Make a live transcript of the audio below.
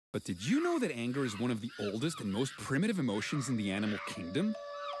But did you know that anger is one of the oldest and most primitive emotions in the animal kingdom?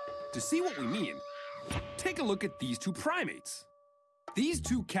 To see what we mean, take a look at these two primates. These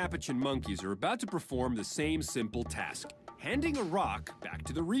two capuchin monkeys are about to perform the same simple task, handing a rock back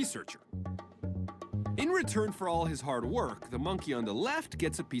to the researcher. In return for all his hard work, the monkey on the left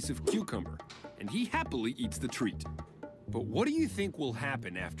gets a piece of cucumber, and he happily eats the treat. But what do you think will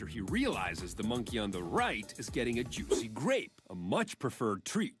happen after he realizes the monkey on the right is getting a juicy grape, a much preferred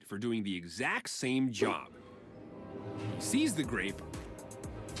treat for doing the exact same job? He sees the grape,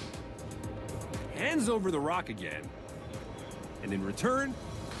 hands over the rock again, and in return,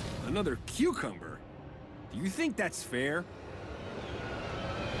 another cucumber. Do you think that's fair?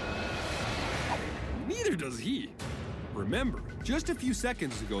 Neither does he. Remember, just a few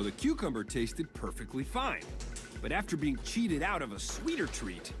seconds ago, the cucumber tasted perfectly fine. But after being cheated out of a sweeter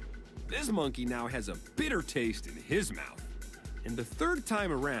treat, this monkey now has a bitter taste in his mouth. And the third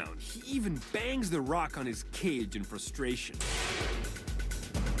time around, he even bangs the rock on his cage in frustration.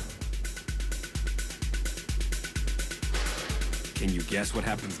 Can you guess what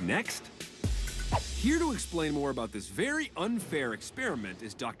happens next? Here to explain more about this very unfair experiment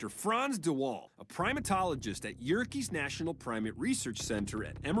is Dr. Franz de Waal, a primatologist at Yerkes National Primate Research Center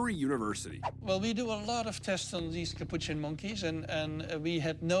at Emory University. Well, we do a lot of tests on these capuchin monkeys, and we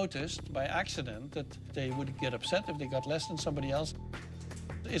had noticed by accident that they would get upset if they got less than somebody else.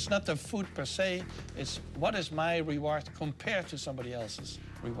 It's not the food per se, it's what is my reward compared to somebody else's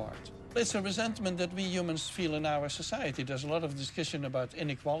reward. It's a resentment that we humans feel in our society. There's a lot of discussion about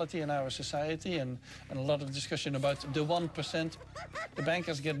inequality in our society and a lot of discussion about the 1%. The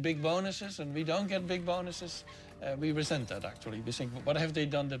bankers get big bonuses and we don't get big bonuses. We resent that, actually. We think, what have they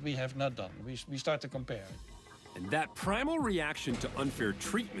done that we have not done? We start to compare. And that primal reaction to unfair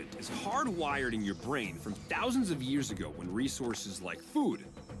treatment is hardwired in your brain from thousands of years ago when resources like food,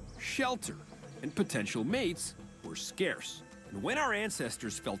 shelter, and potential mates were scarce. And when our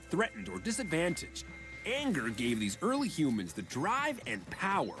ancestors felt threatened or disadvantaged, anger gave these early humans the drive and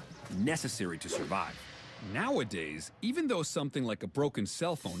power necessary to survive. Nowadays, even though something like a broken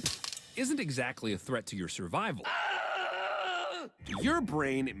cell phone isn't exactly a threat to your survival, to your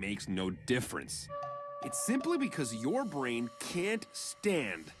brain it makes no difference. It's simply because your brain can't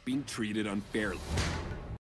stand being treated unfairly.